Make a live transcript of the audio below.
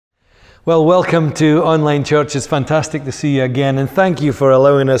Well, welcome to Online Church. It's fantastic to see you again, and thank you for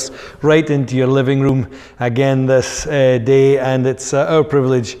allowing us right into your living room again this day. And it's our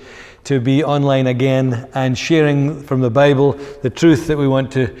privilege to be online again and sharing from the Bible the truth that we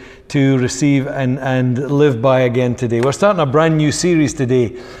want to receive and live by again today. We're starting a brand new series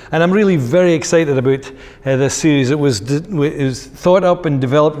today, and I'm really very excited about this series. It was thought up and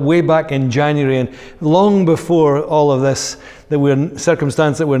developed way back in January, and long before all of this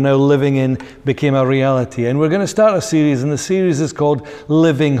circumstance that we're now living in became a reality. And we're going to start a series, and the series is called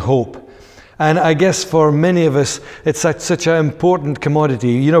Living Hope. And I guess for many of us, it's such an important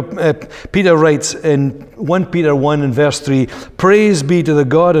commodity. You know, Peter writes in 1 Peter 1 and verse 3, "Praise be to the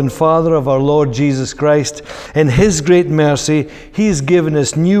God and Father of our Lord Jesus Christ. In His great mercy, He's given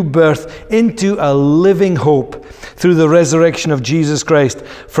us new birth into a living hope through the resurrection of Jesus Christ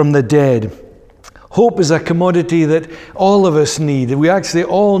from the dead." Hope is a commodity that all of us need. We actually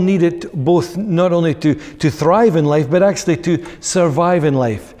all need it, both not only to thrive in life, but actually to survive in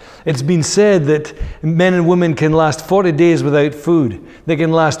life. It's been said that men and women can last 40 days without food. They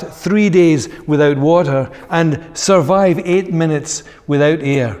can last 3 days without water and survive 8 minutes without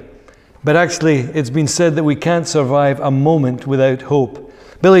air. But actually, it's been said that we can't survive a moment without hope.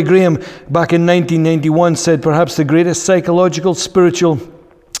 Billy Graham, back in 1991, said perhaps the greatest psychological, spiritual,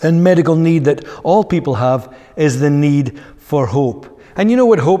 and medical need that all people have is the need for hope. And you know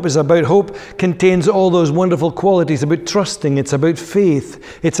what hope is about? Hope contains all those wonderful qualities about trusting. It's about faith.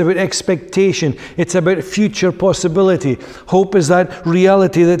 It's about expectation. It's about future possibility. Hope is that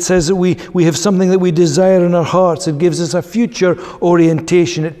reality that says that we have something that we desire in our hearts. It gives us a future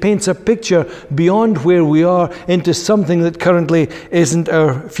orientation. It paints a picture beyond where we are into something that currently isn't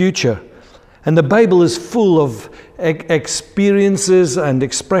our future. And the Bible is full of experiences and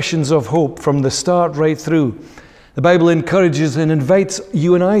expressions of hope from the start right through. The Bible encourages and invites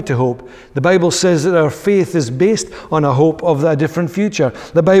you and I to hope. The Bible says that our faith is based on a hope of a different future.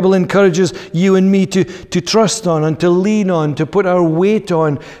 The Bible encourages you and me to trust on and to lean on, to put our weight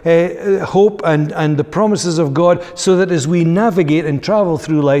on hope and the promises of God, so that as we navigate and travel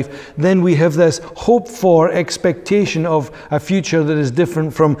through life, then we have this hope for expectation of a future that is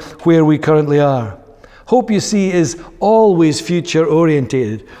different from where we currently are. Hope, you see, is always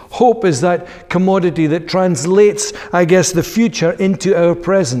future-orientated. Hope is that commodity that translates, I guess, the future into our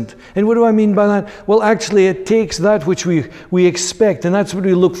present. And what do I mean by that? Well, actually, it takes that which we expect, and that's what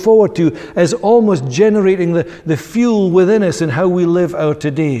we look forward to, as almost generating the fuel within us in how we live our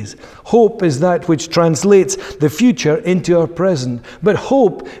todays. Hope is that which translates the future into our present. But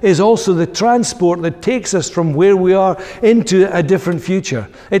hope is also the transport that takes us from where we are into a different future.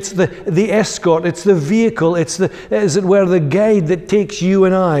 It's the escort, it's the vehicle, it's as it were, the guide that takes you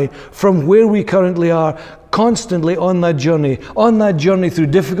and I from where we currently are, constantly on that journey through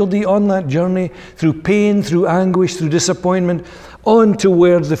difficulty, on that journey through pain, through anguish, through disappointment, on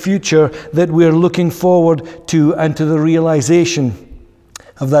towards the future that we're looking forward to, and to the realization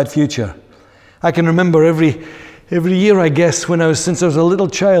of that future. I can remember every year, I guess, since I was a little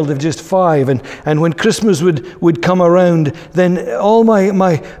child of just 5, and when Christmas would come around, then all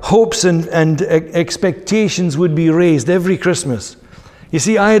my hopes and expectations would be raised every Christmas. You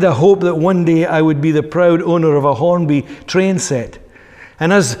see, I had a hope that one day I would be the proud owner of a Hornby train set.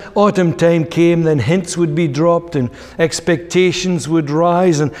 And as autumn time came, then hints would be dropped and expectations would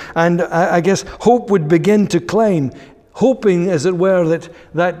rise, and I guess hope would begin to climb, hoping, as it were,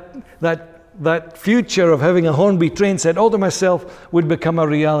 that future of having a Hornby train set all to myself would become a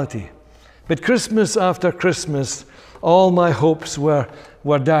reality. But Christmas after Christmas, all my hopes were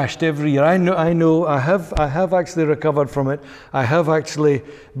dashed every year. I know I have actually recovered from it. I have actually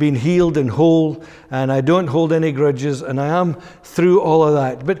been healed and whole, and I don't hold any grudges, and I am through all of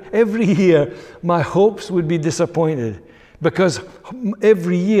that. But every year, my hopes would be disappointed, because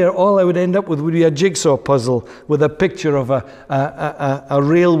every year all I would end up with would be a jigsaw puzzle with a picture of a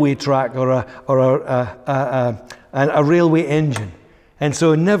railway track or a railway engine. And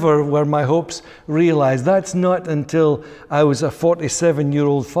so never were my hopes realized. That's not until I was a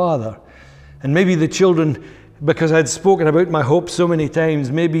 47-year-old father. And maybe the children, because I'd spoken about my hopes so many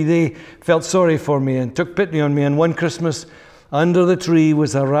times, maybe they felt sorry for me and took pity on me. And one Christmas, under the tree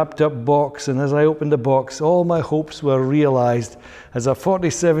was a wrapped-up box, and as I opened the box, all my hopes were realized as a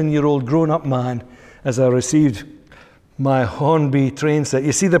 47-year-old grown-up man, as I received my Hornby train set.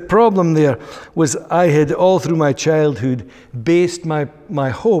 You see, the problem there was I had all through my childhood based my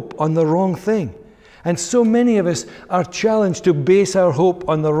hope on the wrong thing. And so many of us are challenged to base our hope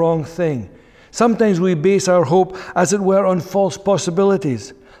on the wrong thing. Sometimes we base our hope, as it were, on false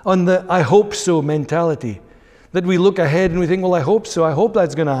possibilities, on the "I hope so" mentality. That we look ahead and we think, well, I hope so. I hope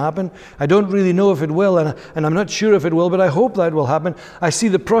that's going to happen. I don't really know if it will, and I'm not sure if it will, but I hope that will happen. I see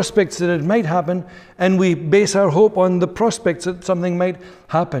the prospects that it might happen, and we base our hope on the prospects that something might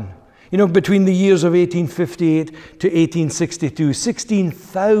happen. You know, between the years of 1858 to 1862,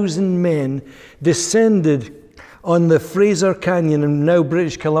 16,000 men descended on the Fraser Canyon in now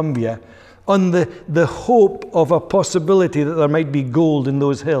British Columbia on the hope of a possibility that there might be gold in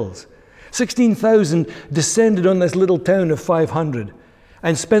those hills. 16,000 descended on this little town of 500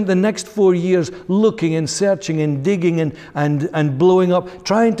 and spent the next 4 years looking and searching and digging and blowing up,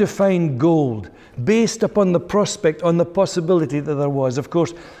 trying to find gold, based upon the prospect, on the possibility that there was. Of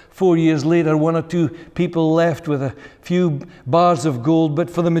course, 4 years later, 1 or 2 people left with a few bars of gold, but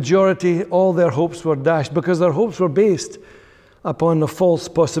for the majority, all their hopes were dashed because their hopes were based upon a false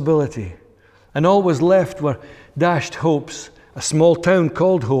possibility. And all was left were dashed hopes, a small town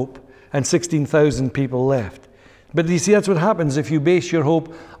called Hope, and 16,000 people left. But you see, that's what happens if you base your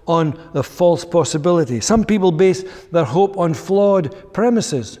hope on the false possibility. Some people base their hope on flawed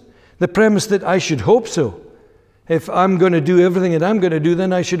premises. The premise that I should hope so. If I'm going to do everything that I'm going to do,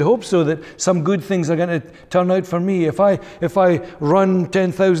 then I should hope so that some good things are going to turn out for me. If I run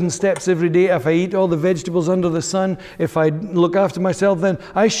 10,000 steps every day, if I eat all the vegetables under the sun, if I look after myself, then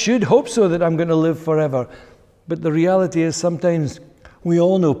I should hope so that I'm going to live forever. But the reality is sometimes we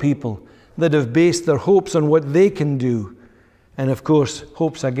all know people that have based their hopes on what they can do. And of course,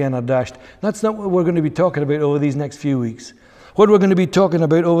 hopes again are dashed. That's not what we're going to be talking about over these next few weeks. What we're going to be talking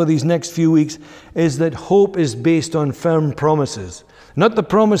about over these next few weeks is that hope is based on firm promises. Not the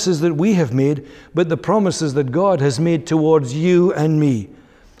promises that we have made, but the promises that God has made towards you and me.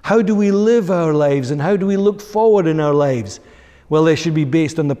 How do we live our lives and how do we look forward in our lives? Well, they should be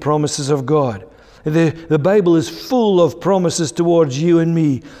based on the promises of God. The Bible is full of promises towards you and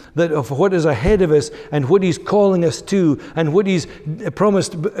me, that of what is ahead of us and what He's calling us to and what He's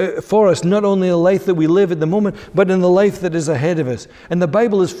promised for us, not only in the life that we live at the moment, but in the life that is ahead of us. And the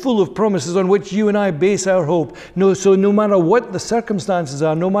Bible is full of promises on which you and I base our hope. So no matter what the circumstances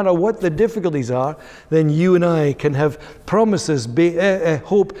are, no matter what the difficulties are, then you and I can have promises,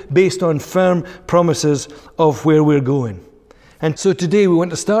 hope based on firm promises of where we're going. And so today we want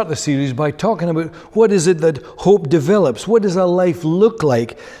to start the series by talking about what is it that hope develops? What does our life look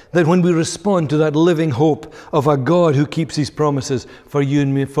like that when we respond to that living hope of a God who keeps His promises for you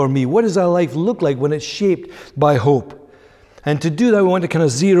and me, for me? What does our life look like when it's shaped by hope? And to do that, we want to kind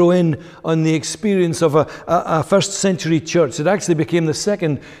of zero in on the experience of a first century church. It actually became the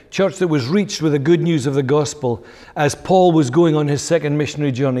second church that was reached with the good news of the gospel as Paul was going on his second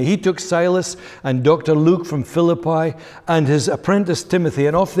missionary journey. He took Silas and Dr. Luke from Philippi and his apprentice Timothy,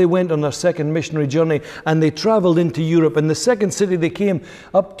 and off they went on their second missionary journey, and they traveled into Europe. And the second city they came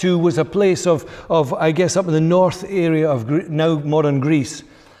up to was a place of I guess, up in the north area of now modern Greece.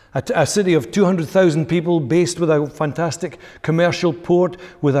 A city of 200,000 people based with a fantastic commercial port,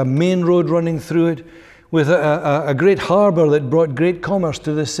 with a main road running through it, with a great harbour that brought great commerce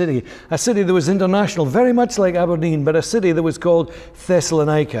to the city. A city that was international, very much like Aberdeen, but a city that was called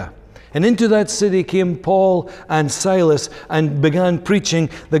Thessalonica. And into that city came Paul and Silas and began preaching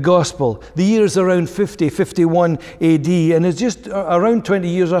the gospel. The year is around 51 AD, and it's just around 20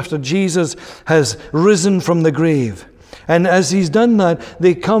 years after Jesus has risen from the grave. And as he's done that,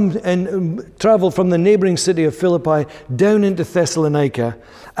 they come and travel from the neighboring city of Philippi down into Thessalonica.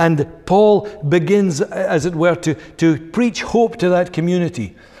 And Paul begins, as it were, to preach hope to that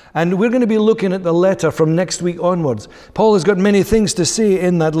community. And we're going to be looking at the letter from next week onwards. Paul has got many things to say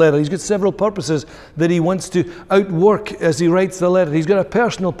in that letter. He's got several purposes that he wants to outwork as he writes the letter. He's got a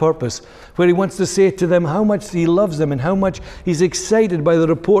personal purpose where he wants to say to them how much he loves them and how much he's excited by the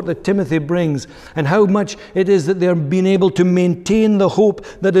report that Timothy brings and how much it is that they're being able to maintain the hope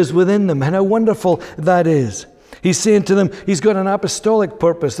that is within them and how wonderful that is. He's saying to them, he's got an apostolic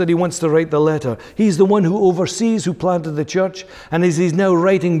purpose that he wants to write the letter. He's the one who oversees, who planted the church. And as he's now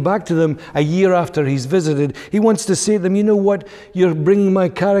writing back to them a year after he's visited, he wants to say to them, you know what? You're bringing my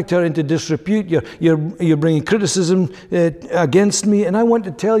character into disrepute. You're bringing criticism against me. And I want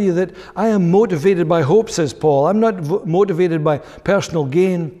to tell you that I am motivated by hope, says Paul. I'm not motivated by personal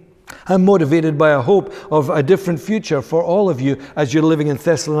gain. I'm motivated by a hope of a different future for all of you as you're living in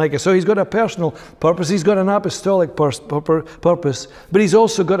Thessalonica. So he's got a personal purpose, he's got an apostolic purpose, but he's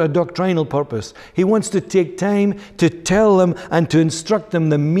also got a doctrinal purpose. He wants to take time to tell them and to instruct them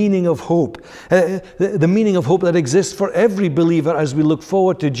the meaning of hope, the meaning of hope that exists for every believer as we look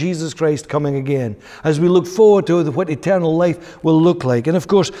forward to Jesus Christ coming again, as we look forward to what eternal life will look like. And of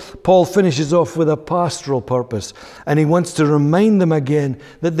course, Paul finishes off with a pastoral purpose, and he wants to remind them again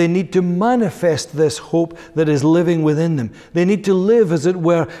that they need need to manifest this hope that is living within them. They need to live, as it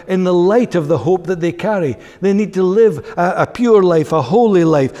were, in the light of the hope that they carry. They need to live a pure life, a holy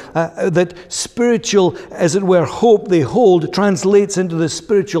life, that spiritual, as it were, hope they hold translates into the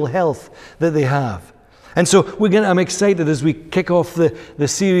spiritual health that they have. And so I'm excited as we kick off the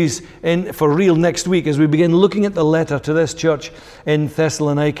series for real next week, as we begin looking at the letter to this church in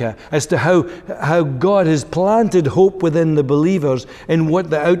Thessalonica, as to how God has planted hope within the believers and what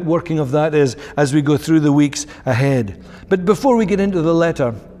the outworking of that is as we go through the weeks ahead. But before we get into the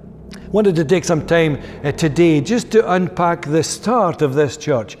letter, I wanted to take some time today just to unpack the start of this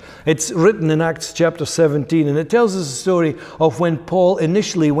church. It's written in Acts chapter 17, and it tells us a story of when Paul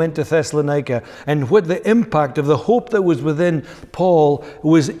initially went to Thessalonica and what the impact of the hope that was within Paul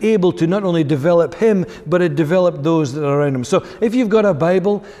was able to not only develop him, but it developed those that are around him. So if you've got a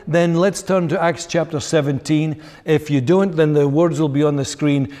Bible, then let's turn to Acts chapter 17. If you don't, then the words will be on the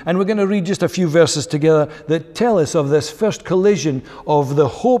screen, and we're going to read just a few verses together that tell us of this first collision of the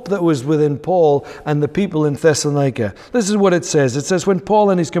hope that was within Paul and the people in Thessalonica. This is what it says. It says, when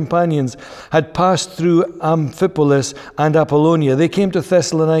Paul and his companions had passed through Amphipolis and Apollonia, they came to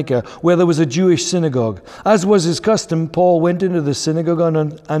Thessalonica, where there was a Jewish synagogue. As was his custom, Paul went into the synagogue,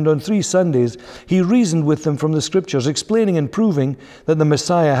 and on 3 Sundays he reasoned with them from the Scriptures, explaining and proving that the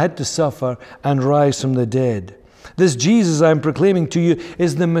Messiah had to suffer and rise from the dead. This Jesus I am proclaiming to you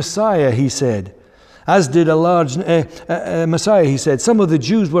is the Messiah, he said. As did a large Messiah, he said. Some of the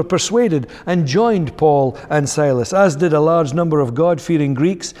Jews were persuaded and joined Paul and Silas, as did a large number of God-fearing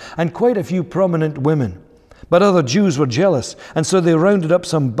Greeks and quite a few prominent women. But other Jews were jealous, and so they rounded up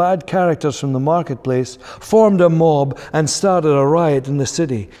some bad characters from the marketplace, formed a mob, and started a riot in the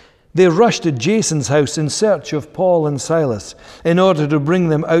city. They rushed to Jason's house in search of Paul and Silas in order to bring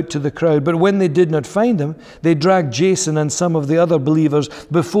them out to the crowd. But when they did not find them, they dragged Jason and some of the other believers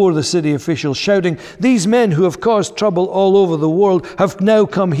before the city officials, shouting, "These men who have caused trouble all over the world have now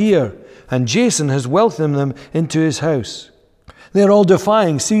come here, and Jason has welcomed them into his house. They are all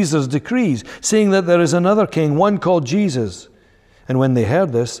defying Caesar's decrees, saying that there is another king, one called Jesus." And when they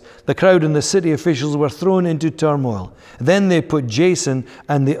heard this, the crowd and the city officials were thrown into turmoil. Then they put Jason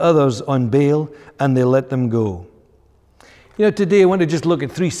and the others on bail, and they let them go. Today I want to just look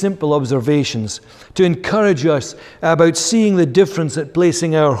at 3 simple observations to encourage us about seeing the difference that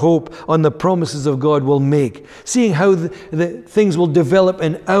placing our hope on the promises of God will make. Seeing how the things will develop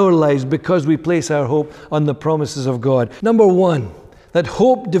in our lives because we place our hope on the promises of God. Number 1, that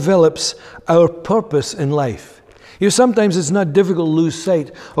hope develops our purpose in life. Sometimes it's not difficult to lose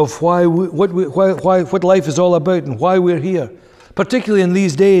sight of what life is all about and why we're here. Particularly in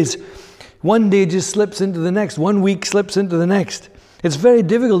these days, one day just slips into the next. 1 week slips into the next. It's very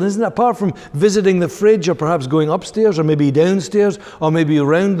difficult, isn't it? Apart from visiting the fridge or perhaps going upstairs or maybe downstairs or maybe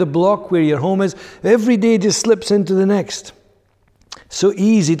around the block where your home is, every day just slips into the next. So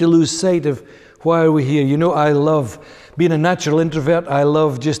easy to lose sight of why are we here. I love being a natural introvert. I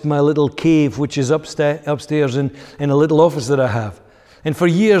love just my little cave, which is upstairs in a little office that I have. And for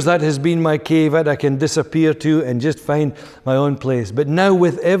years that has been my cave that I can disappear to and just find my own place. But now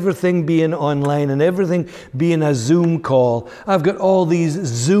with everything being online and everything being a Zoom call, I've got all these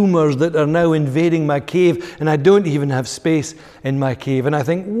Zoomers that are now invading my cave, and I don't even have space in my cave. And I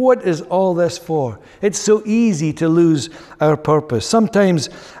think, what is all this for? It's so easy to lose our purpose.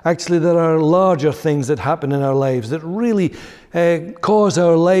 Sometimes, actually, there are larger things that happen in our lives that really cause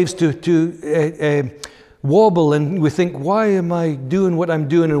our lives to wobble, and we think, why am I doing what I'm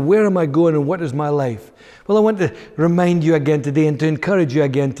doing, and where am I going, and what is my life? Well, I want to remind you again today and to encourage you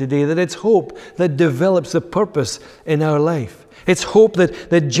again today that it's hope that develops the purpose in our life. It's hope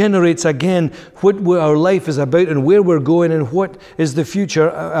that generates again what our life is about and where we're going and what is the future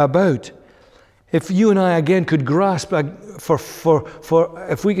about. If you and I again could grasp,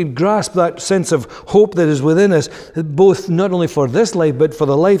 if we could grasp that sense of hope that is within us, both not only for this life, but for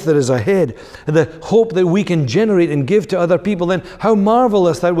the life that is ahead, and the hope that we can generate and give to other people, then how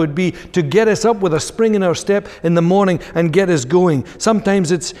marvelous that would be to get us up with a spring in our step in the morning and get us going.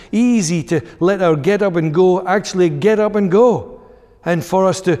 Sometimes it's easy to let our get up and go actually get up and go. And for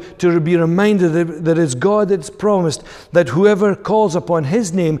us to be reminded that it's God that's promised that whoever calls upon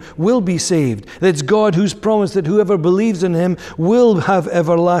His name will be saved. That it's God who's promised that whoever believes in Him will have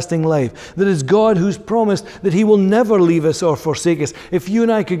everlasting life. That it's God who's promised that He will never leave us or forsake us. If you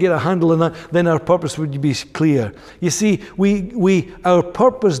and I could get a handle on that, then our purpose would be clear. You see, our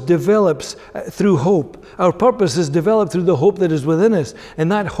purpose develops through hope. Our purpose is developed through the hope that is within us.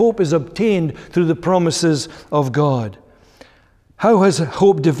 And that hope is obtained through the promises of God. How has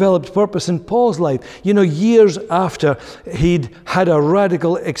hope developed purpose in Paul's life? You know, years after he'd had a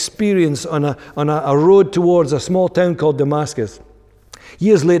radical experience on a road towards a small town called Damascus.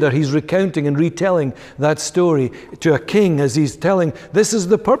 Years later, he's recounting and retelling that story to a king as he's telling, this is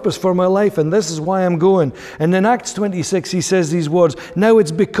the purpose for my life and this is why I'm going. And in Acts 26, he says these words, now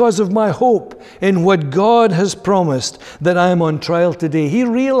it's because of my hope in what God has promised that I am on trial today. He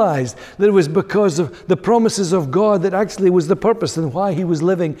realized that it was because of the promises of God that actually was the purpose and why he was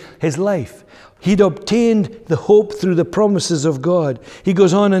living his life. He'd obtained the hope through the promises of God. He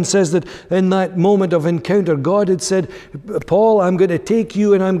goes on and says that in that moment of encounter, God had said, Paul, I'm going to take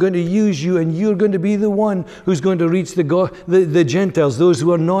you and I'm going to use you, and you're going to be the one who's going to reach the Gentiles, those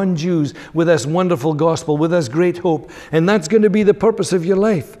who are non-Jews, with this wonderful gospel, with this great hope. And that's going to be the purpose of your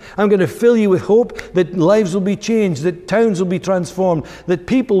life. I'm going to fill you with hope that lives will be changed, that towns will be transformed, that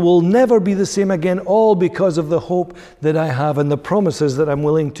people will never be the same again, all because of the hope that I have and the promises that I'm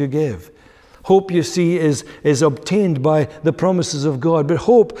willing to give. Hope, you see, is obtained by the promises of God. But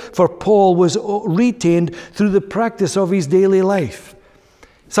hope for Paul was retained through the practice of his daily life.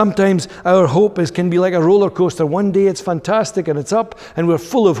 Sometimes our hope can be like a roller coaster. One day it's fantastic and it's up and we're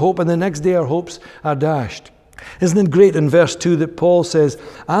full of hope, and the next day our hopes are dashed. Isn't it great in verse 2 that Paul says,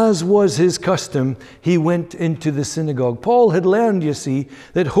 as was his custom, he went into the synagogue. Paul had learned, you see,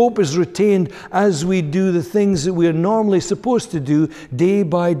 that hope is retained as we do the things that we are normally supposed to do day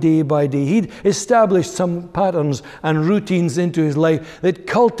by day by day. He'd established some patterns and routines into his life that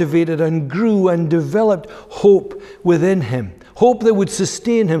cultivated and grew and developed hope within him. Hope that would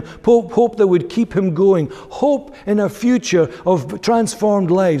sustain him, hope that would keep him going, hope in a future of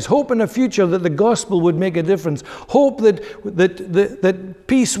transformed lives, hope in a future that the gospel would make a difference, hope that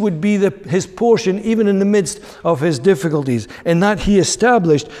peace would be his portion even in the midst of his difficulties, and that he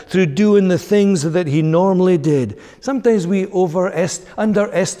established through doing the things that he normally did. Sometimes we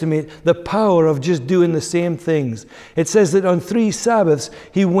underestimate the power of just doing the same things. It says that on 3 Sabbaths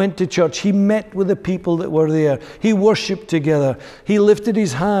he went to church, he met with the people that were there, he worshipped together, he lifted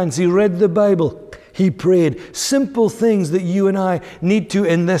his hands, he read the Bible, he prayed. Simple things that you and I need to,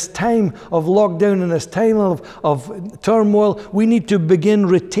 in this time of lockdown, in this time of turmoil, we need to begin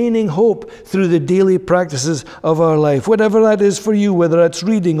retaining hope through the daily practices of our life. Whatever that is for you, whether it's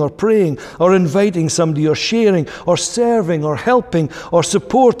reading or praying or inviting somebody or sharing or serving or helping or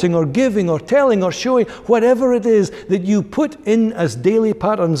supporting or giving or telling or showing, whatever it is that you put in as daily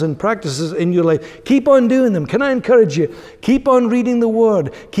patterns and practices in your life, keep on doing them. Can I encourage you? Keep on reading the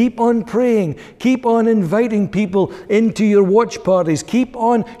Word. Keep on praying. Keep on inviting people into your watch parties. Keep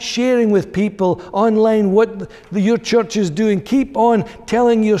on sharing with people online what your church is doing. Keep on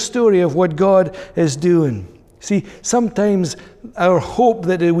telling your story of what God is doing. See, sometimes our hope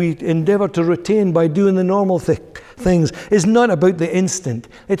that we endeavor to retain by doing the normal things is not about the instant.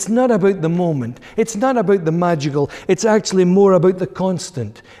 It's not about the moment. It's not about the magical. It's actually more about the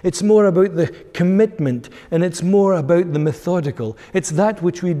constant. It's more about the commitment, and it's more about the methodical. It's that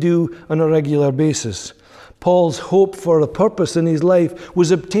which we do on a regular basis. Paul's hope for a purpose in his life was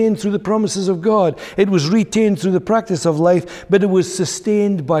obtained through the promises of God. It was retained through the practice of life, but it was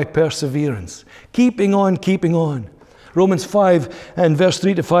sustained by perseverance. Keeping on, keeping on. Romans 5 and verse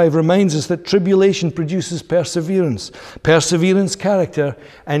 3 to 5 reminds us that tribulation produces perseverance. Perseverance, character,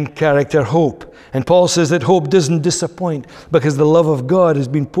 and character, hope. And Paul says that hope doesn't disappoint because the love of God has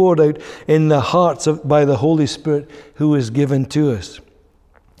been poured out in the hearts by the Holy Spirit who is given to us.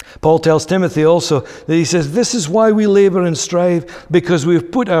 Paul tells Timothy also that he says, this is why we labor and strive, because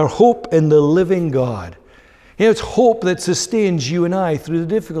we've put our hope in the living God. You know, it's hope that sustains you and I through the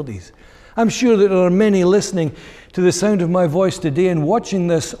difficulties. I'm sure that there are many listening to the sound of my voice today and watching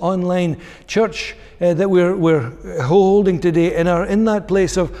this online church that we're holding today and are in that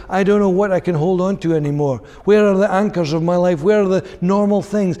place of, I don't know what I can hold on to anymore. Where are the anchors of my life? Where are the normal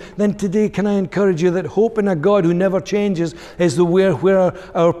things? Then today, can I encourage you that hope in a God who never changes is where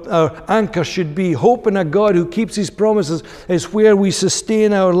our anchor should be. Hope in a God who keeps his promises is where we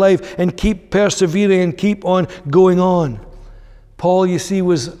sustain our life and keep persevering and keep on going on. Paul, you see,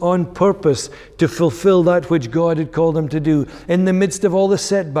 was on purpose to fulfill that which God had called him to do. In the midst of all the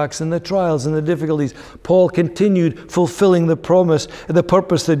setbacks and the trials and the difficulties, Paul continued fulfilling the promise, the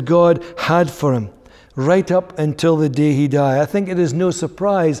purpose that God had for him, right up until the day he died. I think it is no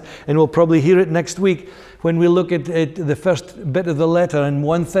surprise, and we'll probably hear it next week when we look at the first bit of the letter in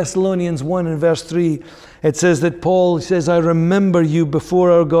 1 Thessalonians 1 and verse 3. It says that Paul says, I remember you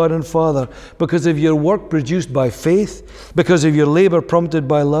before our God and Father because of your work produced by faith, because of your labor prompted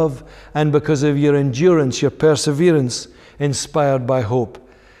by love, and because of your endurance, your perseverance inspired by hope.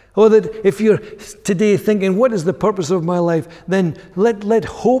 Or that if you're today thinking, what is the purpose of my life? Then let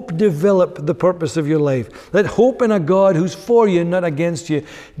hope develop the purpose of your life. Let hope in a God who's for you, not against you,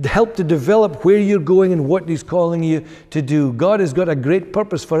 help to develop where you're going and what He's calling you to do. God has got a great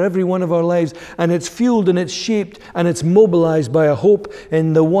purpose for every one of our lives, and it's fueled and it's shaped and it's mobilized by a hope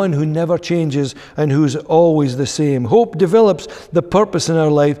in the one who never changes and who's always the same. Hope develops the purpose in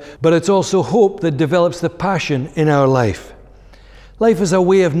our life, but it's also hope that develops the passion in our life. Life is a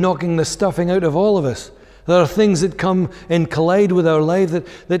way of knocking the stuffing out of all of us. There are things that come and collide with our life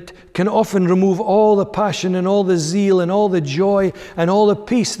that can often remove all the passion and all the zeal and all the joy and all the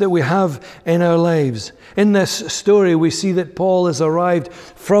peace that we have in our lives. In this story, we see that Paul has arrived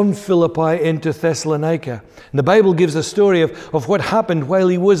from Philippi into Thessalonica. And the Bible gives a story of what happened while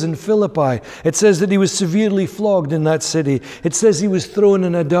he was in Philippi. It says that he was severely flogged in that city. It says he was thrown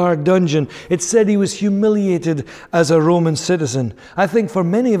in a dark dungeon. It said he was humiliated as a Roman citizen. I think for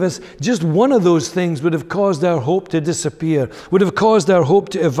many of us, just one of those things would have caused our hope to disappear, would have caused our hope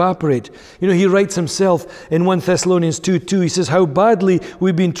to evaporate. You know, he writes himself in 1 Thessalonians 2:2, he says, how badly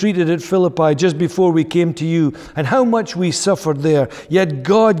we've been treated at Philippi just before we came to you, and how much we suffered there. Yet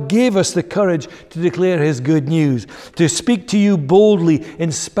God gave us the courage to declare His good news, to speak to you boldly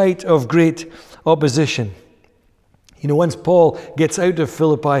in spite of great opposition. You know, once Paul gets out of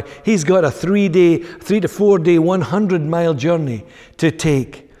Philippi, he's got a 3 to 4 day, 100-mile journey to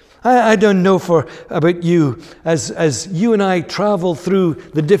take. I don't know about you, as you and I travel through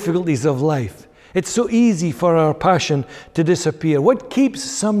the difficulties of life, it's so easy for our passion to disappear. What keeps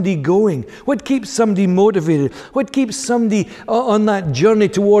somebody going? What keeps somebody motivated? What keeps somebody on that journey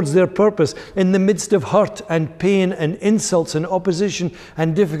towards their purpose in the midst of hurt and pain and insults and opposition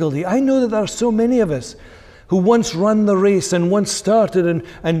and difficulty? I know that there are so many of us who once ran the race and once started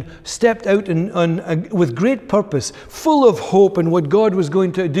and stepped out with great purpose, full of hope in what God was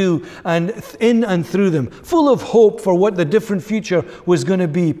going to do and in and through them, full of hope for what the different future was going to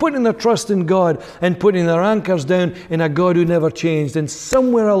be, putting their trust in God and putting their anchors down in a God who never changed. And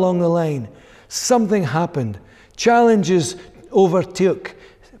somewhere along the line, something happened. Challenges overtook,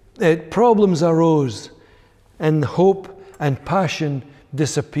 problems arose, and hope and passion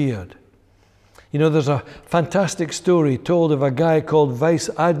disappeared. You know, there's a fantastic story told of a guy called Vice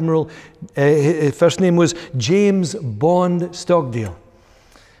Admiral, his first name was James Bond Stockdale.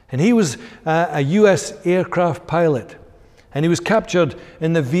 And he was a US aircraft pilot. And he was captured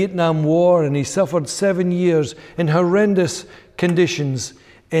in the Vietnam War, and he suffered 7 years in horrendous conditions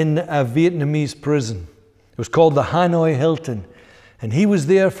in a Vietnamese prison. It was called the Hanoi Hilton. And he was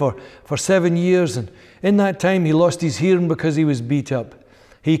there for 7 years, and in that time he lost his hearing because he was beat up.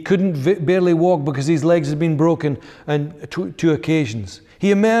 He couldn't barely walk because his legs had been broken on two occasions. He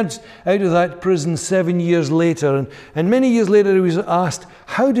emerged out of that prison 7 years later, and many years later he was asked,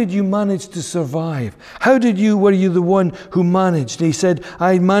 how did you manage to survive? Were you the one who managed? And he said,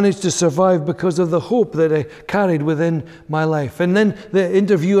 I managed to survive because of the hope that I carried within my life. And then the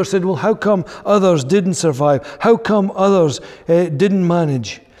interviewer said, well, how come others didn't survive? How come others didn't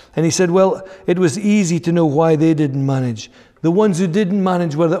manage? And he said, well, it was easy to know why they didn't manage. The ones who didn't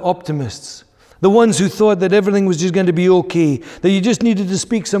manage were the optimists. The ones who thought that everything was just going to be okay, that you just needed to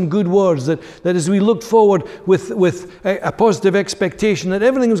speak some good words, that as we looked forward with a positive expectation that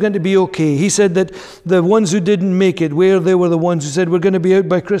everything was going to be okay. He said that the ones who didn't make it, they were the ones who said, we're going to be out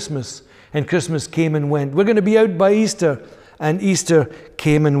by Christmas, and Christmas came and went. We're going to be out by Easter, and Easter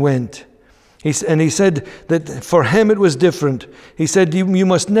came and went. And he said that for him it was different. He said, you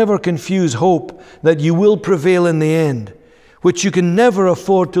must never confuse hope that you will prevail in the end, which you can never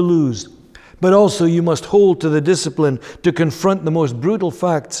afford to lose. But also you must hold to the discipline to confront the most brutal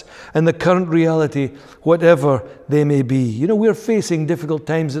facts and the current reality, whatever they may be. You know, we're facing difficult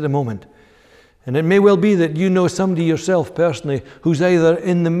times at the moment. And it may well be that you know somebody yourself personally who's either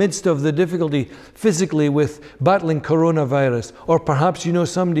in the midst of the difficulty physically with battling coronavirus, or perhaps you know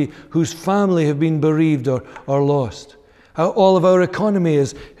somebody whose family have been bereaved or lost. All of our economy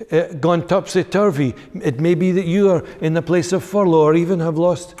has gone topsy-turvy. It may be that you are in the place of furlough or even have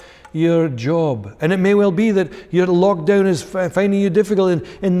lost your job. And it may well be that your lockdown is finding you difficult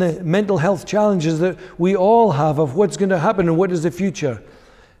in the mental health challenges that we all have of what's going to happen and what is the future.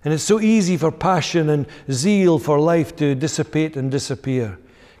 And it's so easy for passion and zeal for life to dissipate and disappear.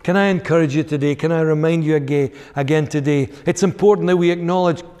 Can I encourage you today? Can I remind you again today? It's important that we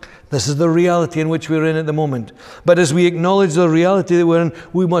acknowledge this is the reality in which we're in at the moment. But as we acknowledge the reality that we're in,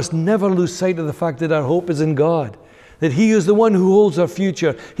 we must never lose sight of the fact that our hope is in God. that He is the one who holds our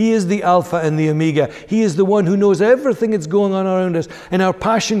future. He is the Alpha and the Omega. He is the one who knows everything that's going on around us. And our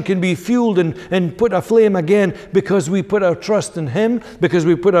passion can be fueled and put aflame again because we put our trust in Him, because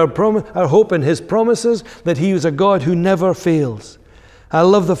we put our hope in His promises, that He is a God who never fails. I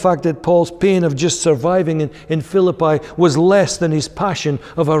love the fact that Paul's pain of just surviving in Philippi was less than his passion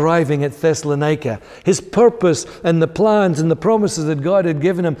of arriving at Thessalonica. His purpose and the plans and the promises that God had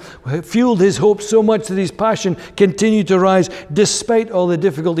given him fueled his hope so much that his passion continued to rise despite all the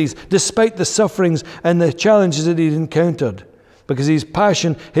difficulties, despite the sufferings and the challenges that he'd encountered. Because his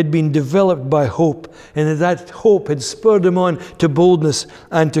passion had been developed by hope, and that hope had spurred him on to boldness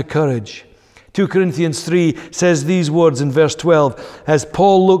and to courage. 2 Corinthians 3 says these words in verse 12, as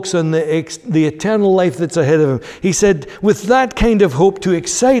Paul looks on the eternal life that's ahead of him. He said, with that kind of hope to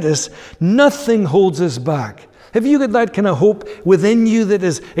excite us, nothing holds us back. Have you got that kind of hope within you that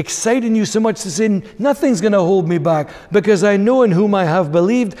is exciting you so much to say, nothing's going to hold me back, because I know in whom I have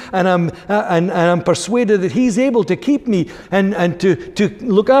believed, and I'm persuaded that He's able to keep me and to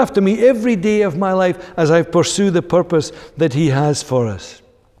look after me every day of my life as I pursue the purpose that He has for us.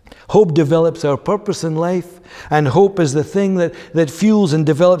 Hope develops our purpose in life, and hope is the thing that fuels and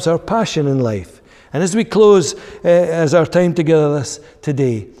develops our passion in life. And as we close as our time together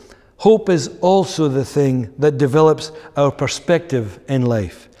today, hope is also the thing that develops our perspective in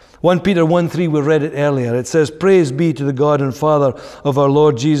life. 1 Peter 1:3, we read it earlier. It says, praise be to the God and Father of our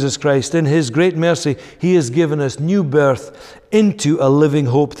Lord Jesus Christ. In His great mercy, He has given us new birth into a living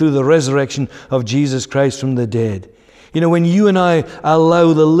hope through the resurrection of Jesus Christ from the dead. You know, when you and I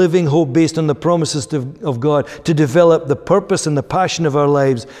allow the living hope based on the promises of God to develop the purpose and the passion of our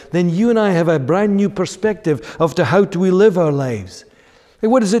lives, then you and I have a brand new perspective of how do we live our lives.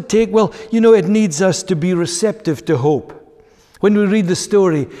 What does it take? Well, you know, it needs us to be receptive to hope. When we read the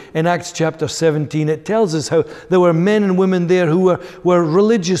story in Acts chapter 17, it tells us how there were men and women there who were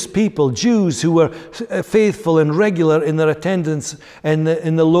religious people, Jews who were faithful and regular in their attendance in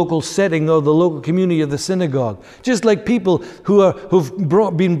the local setting or the local community of the synagogue. Just like people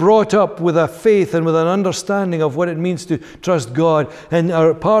who've been brought up with a faith and with an understanding of what it means to trust God and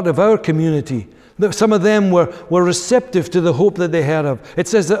are part of our community. Some of them were receptive to the hope that they had of. It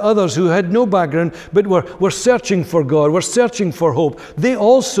says that others who had no background but were searching for God, were searching for hope, they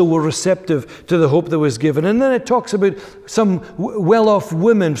also were receptive to the hope that was given. And then it talks about some well-off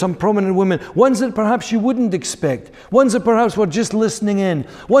women, some prominent women, ones that perhaps you wouldn't expect, ones that perhaps were just listening in,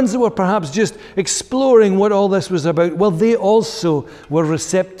 ones that were perhaps just exploring what all this was about. Well, they also were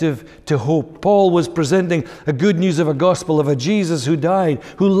receptive to hope. Paul was presenting a good news of a gospel of a Jesus who died,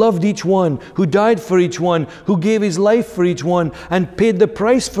 who loved each one, who died for each one, who gave His life for each one and paid the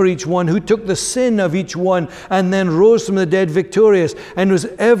price for each one, who took the sin of each one and then rose from the dead victorious and was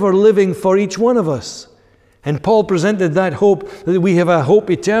ever living for each one of us. And Paul presented that hope, that we have a hope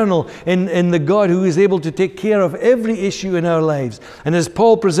eternal in the God who is able to take care of every issue in our lives. And as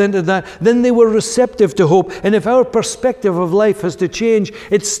Paul presented that, then they were receptive to hope. And if our perspective of life has to change,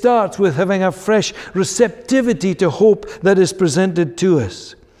 it starts with having a fresh receptivity to hope that is presented to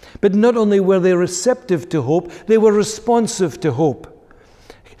us. But not only were they receptive to hope, they were responsive to hope.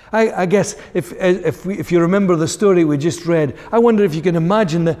 I guess if you remember the story we just read, I wonder if you can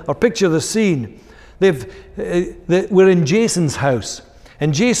imagine or picture the scene. We're in Jason's house.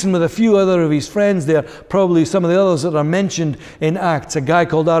 And Jason, with a few other of his friends there, probably some of the others that are mentioned in Acts, a guy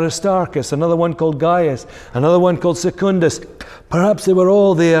called Aristarchus, another one called Gaius, another one called Secundus. Perhaps they were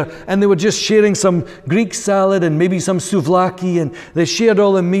all there and they were just sharing some Greek salad and maybe some souvlaki, and they shared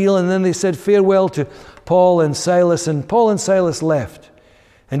all the meal, and then they said farewell to Paul and Silas, and Paul and Silas left.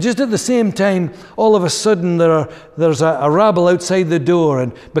 And just at the same time, all of a sudden there's a rabble outside the door,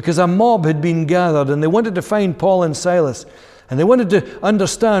 and because a mob had been gathered and they wanted to find Paul and Silas. And they wanted to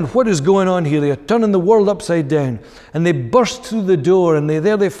understand what is going on here. They are turning the world upside down. And they burst through the door, and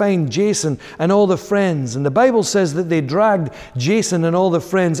there they find Jason and all the friends. And the Bible says that they dragged Jason and all the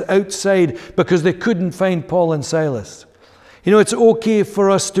friends outside because they couldn't find Paul and Silas. You know, it's okay for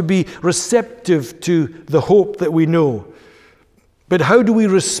us to be receptive to the hope that we know. But how do we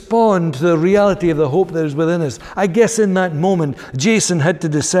respond to the reality of the hope that is within us? I guess in that moment, Jason had to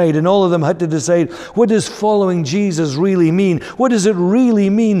decide, and all of them had to decide, what does following Jesus really mean? What does it really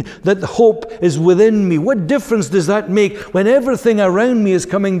mean that the hope is within me? What difference does that make when everything around me is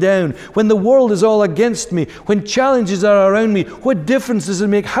coming down? When the world is all against me? When challenges are around me? What difference does it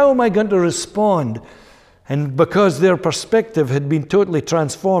make? How am I going to respond? And because their perspective had been totally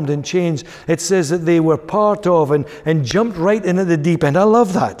transformed and changed, it says that they were part of and jumped right in at the deep end. I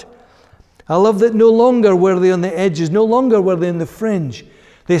love that. I love that no longer were they on the edges, no longer were they in the fringe.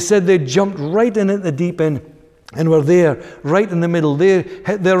 They said they jumped right in at the deep end. And we're there, right in the middle.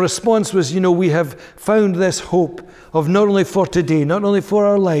 Their response was, we have found this hope of not only for today, not only for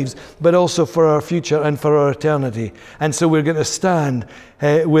our lives, but also for our future and for our eternity. And so we're going to stand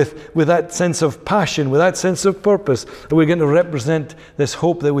with that sense of passion, with that sense of purpose, and we're going to represent this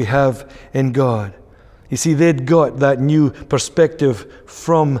hope that we have in God. You see, they'd got that new perspective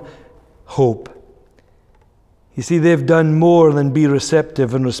from hope. You see, they've done more than be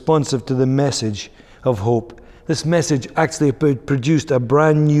receptive and responsive to the message of hope. This message actually produced a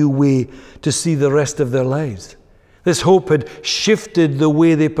brand new way to see the rest of their lives. This hope had shifted the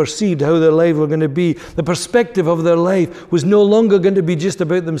way they perceived how their life were going to be. The perspective of their life was no longer going to be just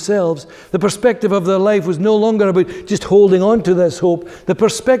about themselves. The perspective of their life was no longer about just holding on to this hope. The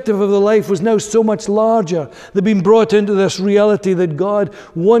perspective of their life was now so much larger. They've been brought into this reality that God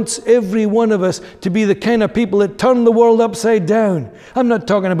wants every one of us to be the kind of people that turn the world upside down. I'm not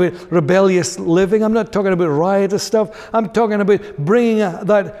talking about rebellious living. I'm not talking about riotous stuff. I'm talking about bringing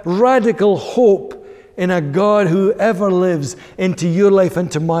that radical hope in a God who ever lives into your life,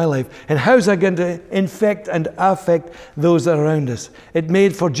 into my life. And how's that going to infect and affect those around us? It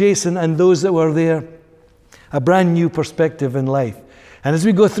made for Jason and those that were there a brand new perspective in life. And as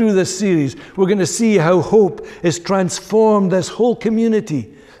we go through this series, we're going to see how hope has transformed this whole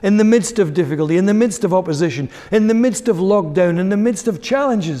community in the midst of difficulty, in the midst of opposition, in the midst of lockdown, in the midst of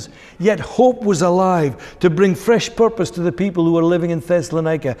challenges. Yet hope was alive to bring fresh purpose to the people who were living in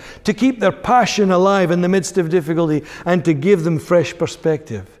Thessalonica, to keep their passion alive in the midst of difficulty, and to give them fresh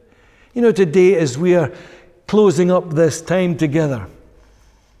perspective. Today as we are closing up this time together,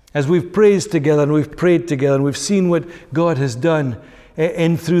 as we've praised together and we've prayed together and we've seen what God has done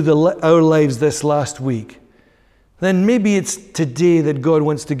in through our lives this last week, then maybe it's today that God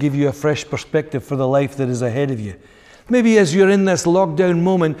wants to give you a fresh perspective for the life that is ahead of you. Maybe as you're in this lockdown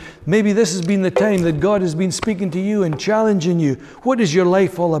moment, maybe this has been the time that God has been speaking to you and challenging you. What is your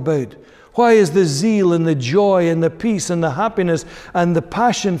life all about? Why is the zeal and the joy and the peace and the happiness and the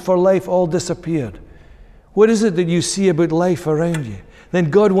passion for life all disappeared? What is it that you see about life around you?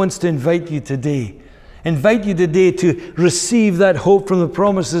 Then God wants to invite you today to receive that hope from the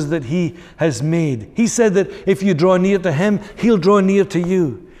promises that He has made. He said that if you draw near to Him, He'll draw near to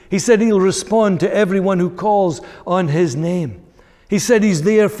you. He said He'll respond to everyone who calls on His name. He said He's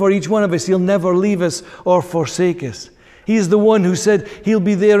there for each one of us. He'll never leave us or forsake us. He is the one who said He'll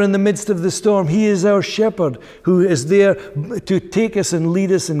be there in the midst of the storm. He is our shepherd who is there to take us and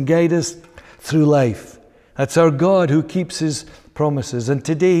lead us and guide us through life. That's our God who keeps His promises. And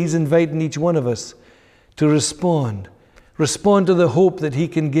today He's inviting each one of us to respond to the hope that He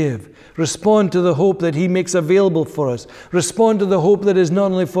can give. Respond to the hope that He makes available for us. Respond to the hope that is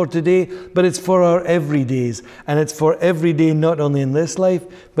not only for today, but it's for our everydays. And it's for every day, not only in this life,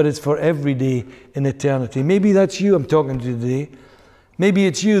 but it's for every day in eternity. Maybe that's you I'm talking to today. Maybe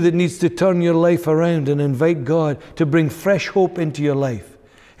it's you that needs to turn your life around and invite God to bring fresh hope into your life.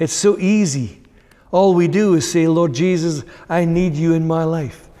 It's so easy. All we do is say, Lord Jesus, I need You in my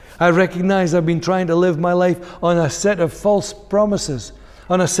life. I recognize I've been trying to live my life on a set of false promises,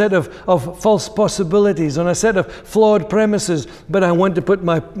 on a set of false possibilities, on a set of flawed premises, but I want to put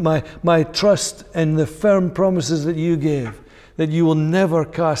my trust in the firm promises that You gave, that You will never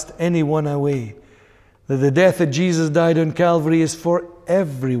cast anyone away, that the death that Jesus died on Calvary is for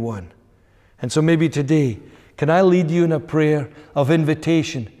everyone. And so maybe today, can I lead you in a prayer of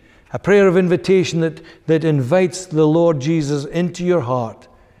invitation, a prayer of invitation that invites the Lord Jesus into your heart,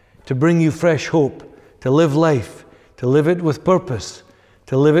 to bring you fresh hope, to live life, to live it with purpose,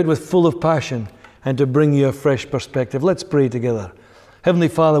 to live it with full of passion, and to bring you a fresh perspective. Let's pray together. Heavenly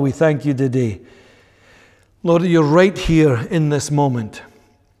Father, we thank You today. Lord, that You're right here in this moment.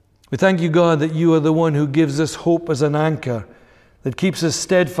 We thank You, God, that You are the one who gives us hope as an anchor that keeps us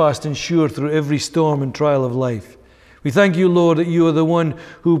steadfast and sure through every storm and trial of life. We thank You, Lord, that You are the one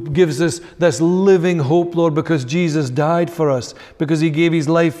who gives us this living hope, Lord, because Jesus died for us, because He gave His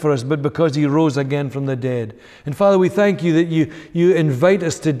life for us, but because He rose again from the dead. And Father, we thank You that you invite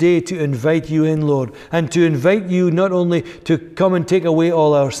us today to invite You in, Lord, and to invite You not only to come and take away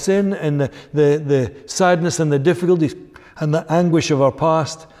all our sin and the sadness and the difficulties and the anguish of our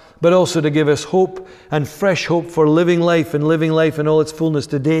past, but also to give us hope and fresh hope for living life in all its fullness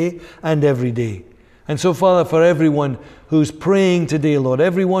today and every day. And so, Father, for everyone who's praying today, Lord,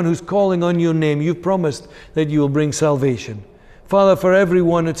 everyone who's calling on Your name, You've promised that You will bring salvation. Father, for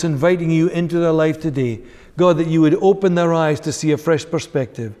everyone that's inviting You into their life today, God, that You would open their eyes to see a fresh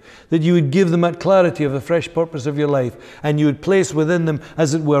perspective, that You would give them that clarity of the fresh purpose of Your life, and You would place within them,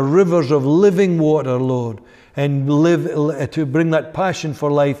 as it were, rivers of living water, Lord, and live to bring that passion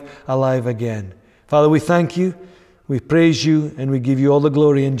for life alive again. Father, we thank you, we praise you, and we give you all the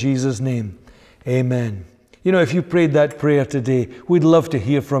glory in Jesus' name. Amen. You know, if you prayed that prayer today, we'd love to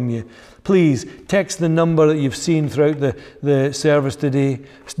hear from you. Please text the number that you've seen throughout the service today.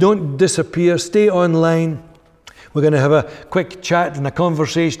 Don't disappear. Stay online. We're going to have a quick chat and a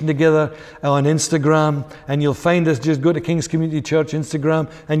conversation together on Instagram, and you'll find us. Just go to King's Community Church Instagram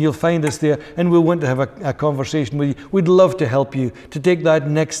and you'll find us there, and we'll want to have a conversation with you. We'd love to help you to take that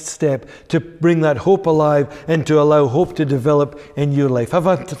next step, to bring that hope alive and to allow hope to develop in your life. Have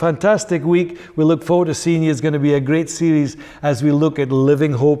a fantastic week. We look forward to seeing you. It's going to be a great series as we look at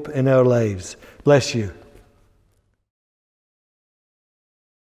living hope in our lives. Bless you.